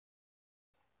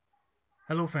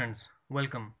Hello friends,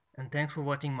 welcome and thanks for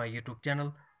watching my YouTube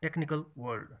channel Technical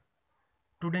World.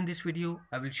 Today in this video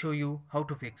I will show you how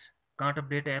to fix can't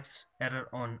update apps error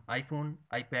on iPhone,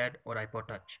 iPad or iPod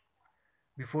Touch.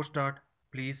 Before start,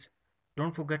 please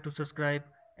don't forget to subscribe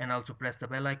and also press the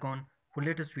bell icon for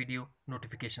latest video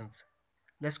notifications.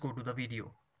 Let's go to the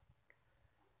video.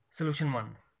 Solution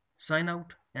 1. Sign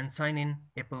out and sign in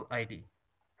Apple ID.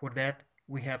 For that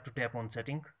we have to tap on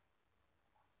Setting.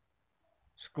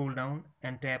 Scroll down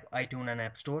and tap iTunes and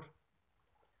App Store.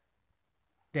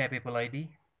 Tap Apple ID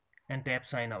and tap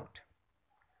Sign Out.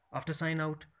 After sign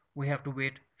out, we have to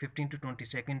wait 15 to 20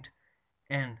 seconds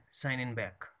and sign in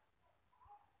back.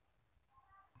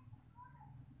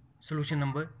 Solution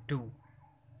number 2.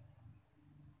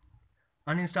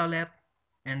 Uninstall app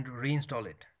and reinstall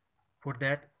it. For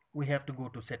that, we have to go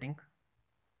to Setting,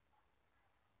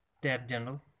 tap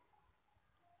General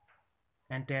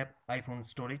and tap iPhone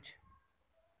Storage.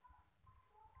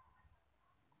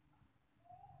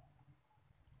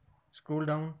 Scroll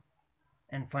down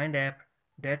and find app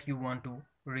that you want to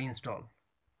reinstall.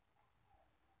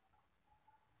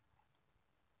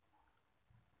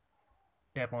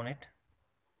 Tap on it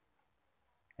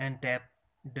and tap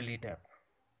Delete app.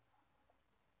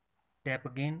 Tap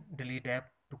again Delete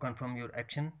app to confirm your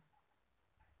action.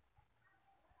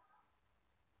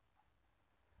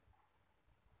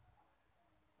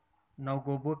 Now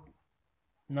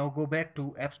go back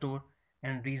to App Store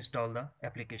and reinstall the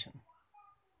application.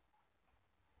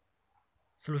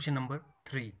 Solution number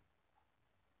 3.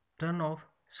 Turn off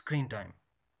screen time.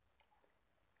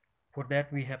 For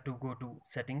that we have to go to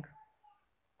Setting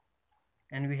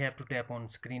and we have to tap on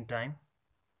Screen Time.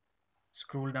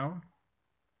 Scroll down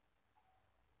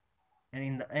and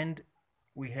in the end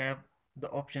we have the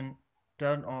option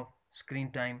Turn off screen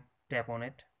time. Tap on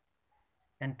it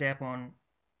and tap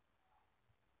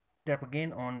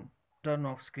again on Turn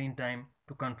off screen time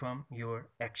to confirm your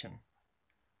action.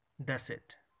 That's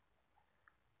it.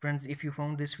 Friends, if you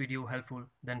found this video helpful,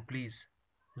 then please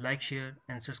like, share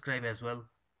and subscribe as well.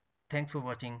 Thanks for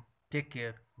watching. Take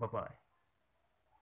care. Bye-bye.